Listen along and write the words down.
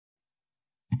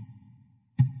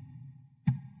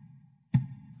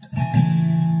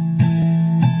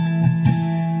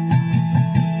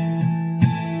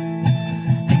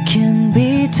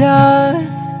thought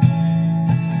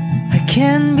I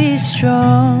can be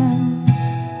strong,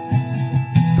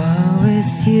 but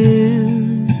with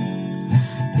you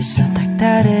it's not like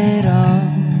that at all.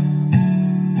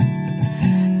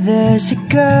 There's a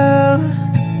girl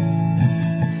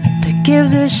that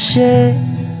gives a shit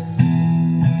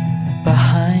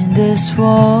behind these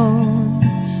walls.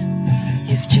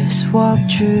 You've just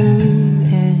walked through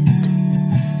it,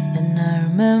 and I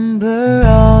remember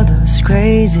all those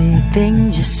crazy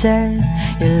things you said.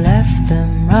 You left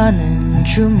them running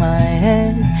through my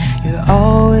head. You're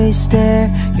always there,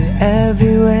 you're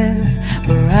everywhere,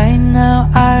 but right now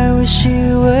I wish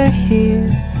you were here.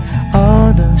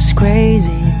 All those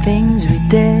crazy things we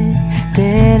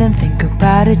didn't think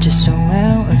about it, just so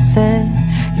went with it.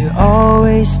 You're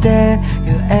always there,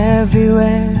 you're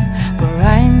everywhere, but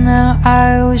right now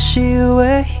I wish you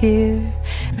were here.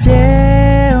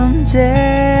 Damn,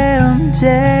 damn,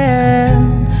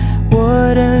 damn,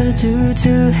 what I'd do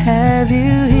to have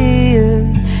you here,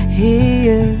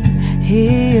 here,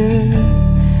 here.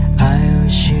 I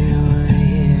wish you were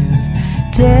here.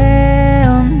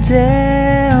 Damn,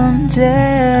 damn,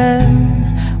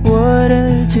 damn, what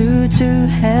I'd do to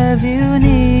have you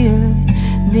near,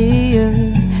 near,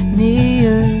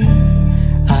 near.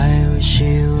 I wish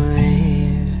you were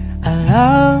here. I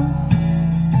love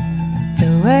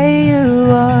the way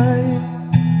you are,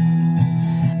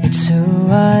 it's who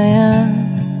I am.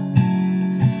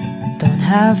 Don't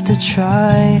have to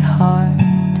try hard.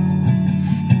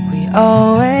 We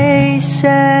always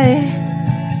say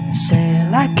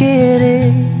it like it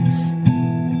is,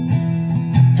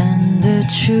 and the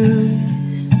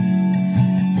truth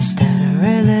is that I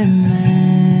really miss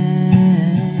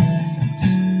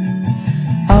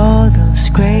all those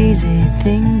crazy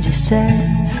things you said.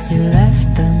 You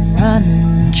left them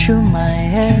running through my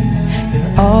head.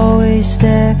 You're always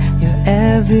there, you're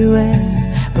everywhere,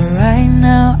 but right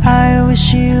now I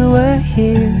wish you were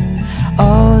here.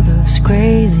 All those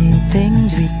crazy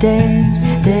things we didn't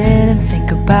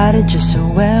think about it, just so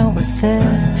went with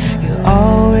it. You're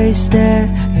always there,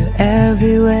 you're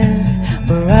everywhere,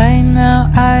 but right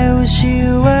now I wish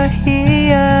you were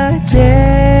here.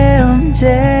 Damn,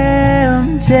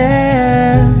 damn,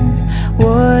 damn,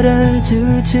 what I'd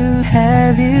do to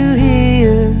have you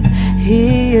here,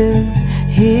 here,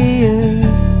 here.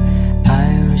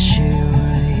 I wish you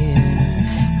were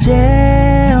here.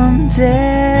 Damn,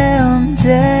 damn,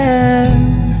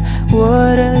 damn,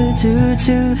 what I'd do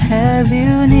to have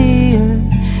you near.